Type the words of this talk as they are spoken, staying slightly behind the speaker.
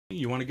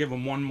You want to give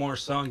them one more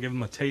song, give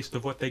them a taste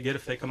of what they get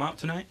if they come out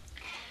tonight?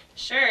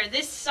 Sure.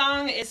 This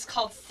song is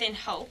called Thin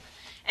Hope,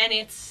 and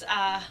it's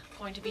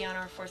going to be on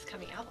our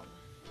forthcoming album.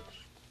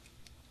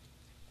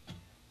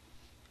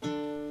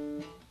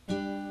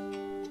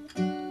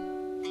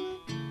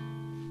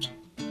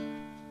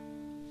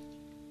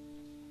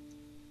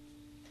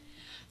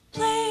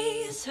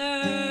 Place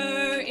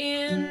her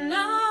in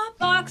a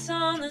box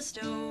on the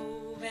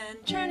stove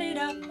and turn it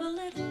up a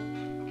little.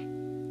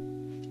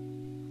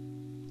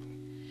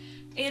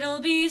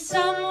 It'll be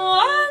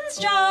someone's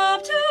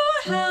job to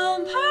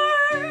help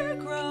her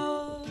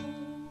grow.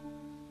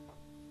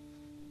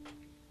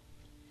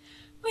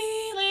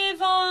 We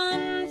live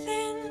on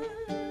thin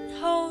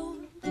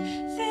hope,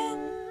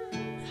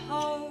 thin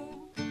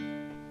hope.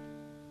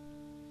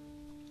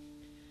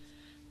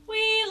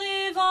 We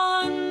live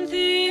on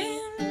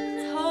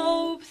thin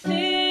hope,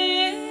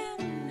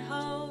 thin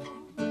hope.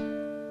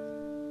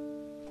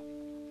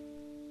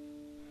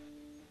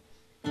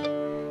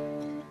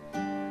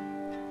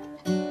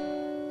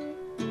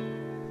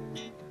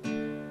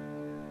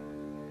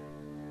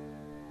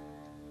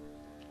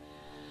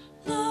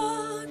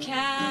 Look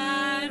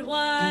at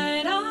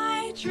what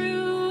I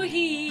drew,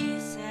 he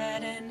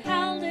said, and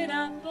held it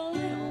up a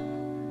little.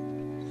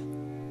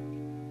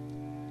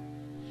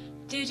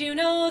 Did you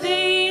know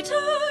they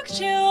took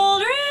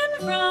children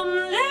from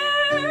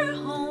their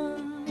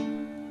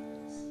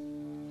homes?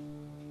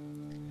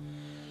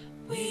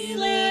 We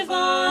live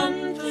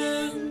on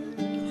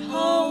thin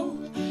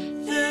hope,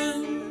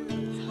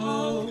 thin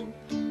hope.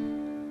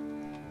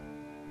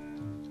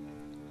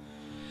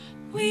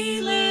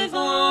 We live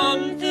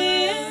on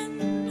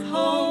thin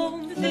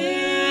hope,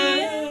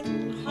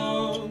 thin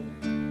hope.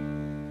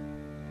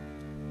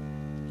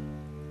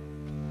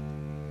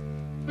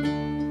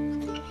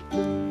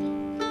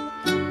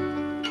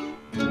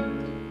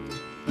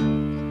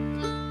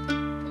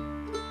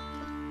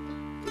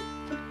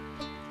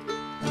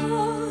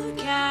 Look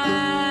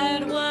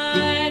at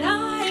what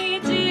I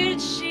did,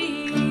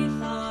 she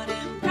thought,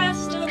 and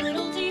pressed a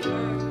little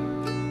deeper.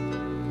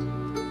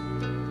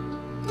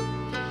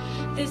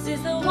 This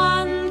is the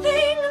one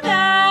thing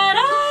that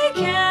I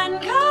can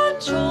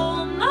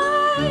control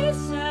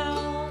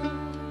myself.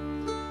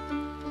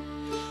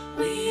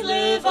 We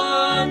live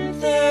on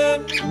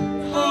thin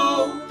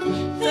hope,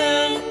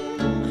 thin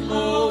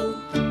hope.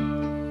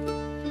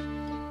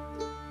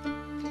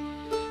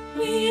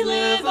 We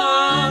live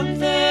on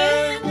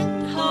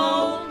thin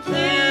hope,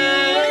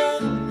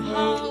 thin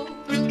hope.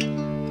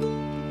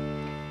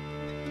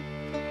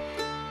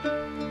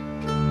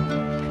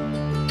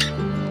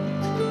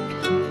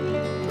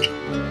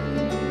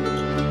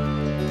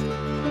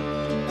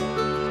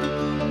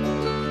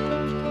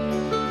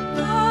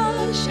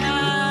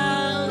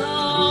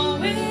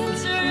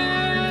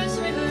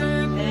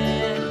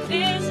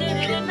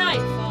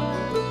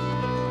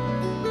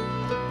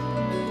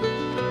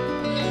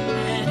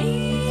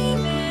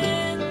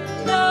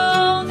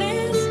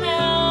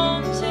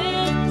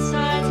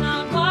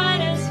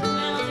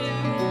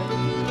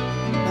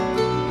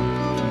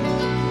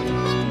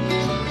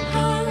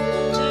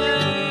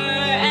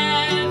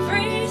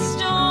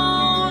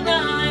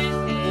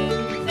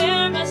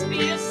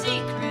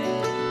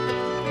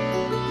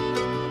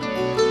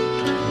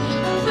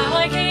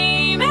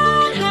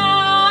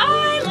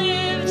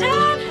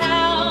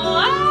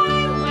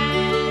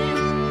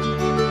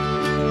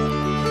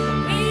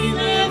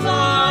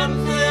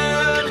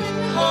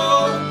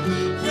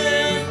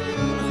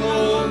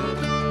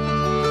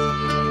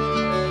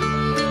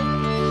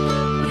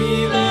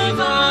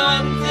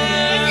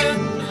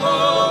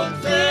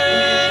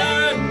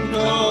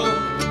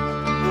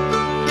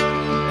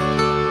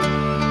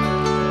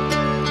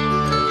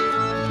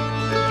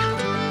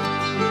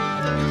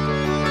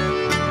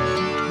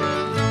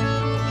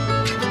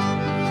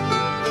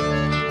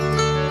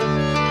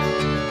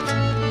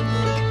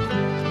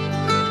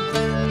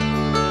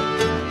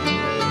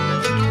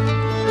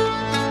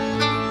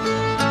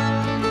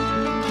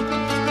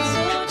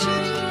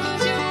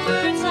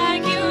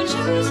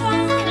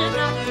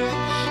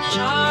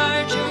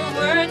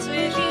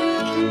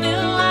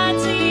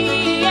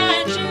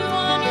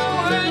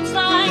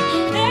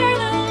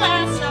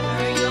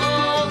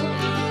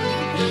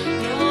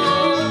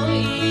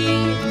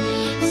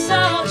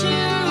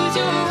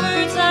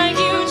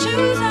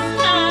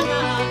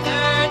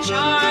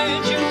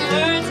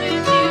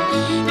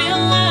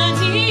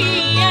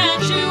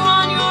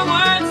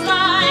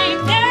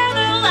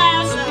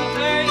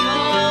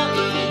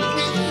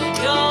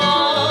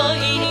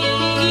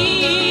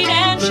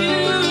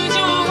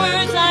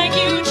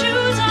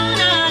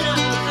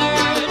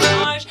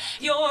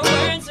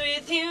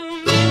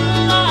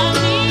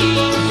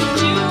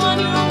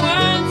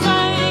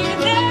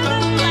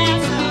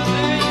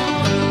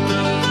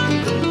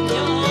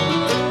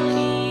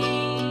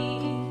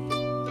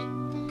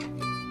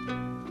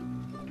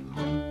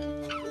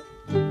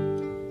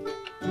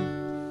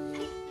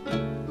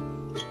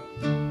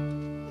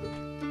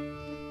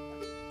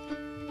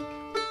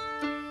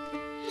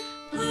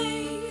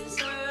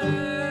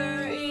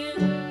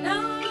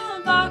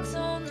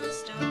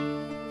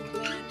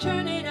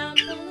 turn it up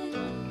a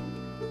little.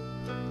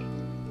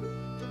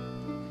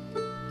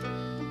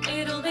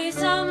 It'll be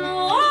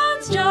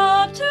someone's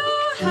job to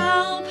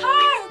help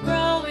her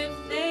grow if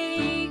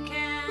they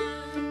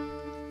can.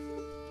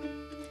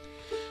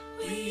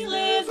 We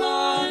live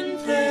on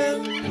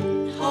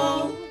thin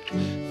hope,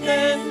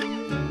 thin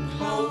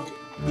hope.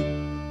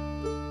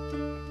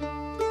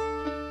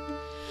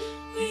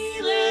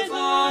 We live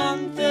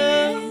on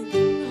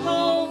thin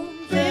hope,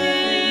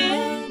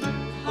 thin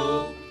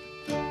hope.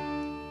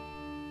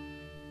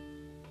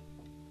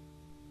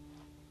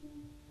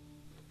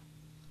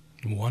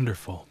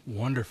 Wonderful,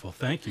 wonderful.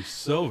 Thank you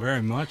so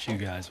very much, you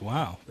guys.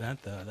 Wow,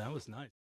 that was nice.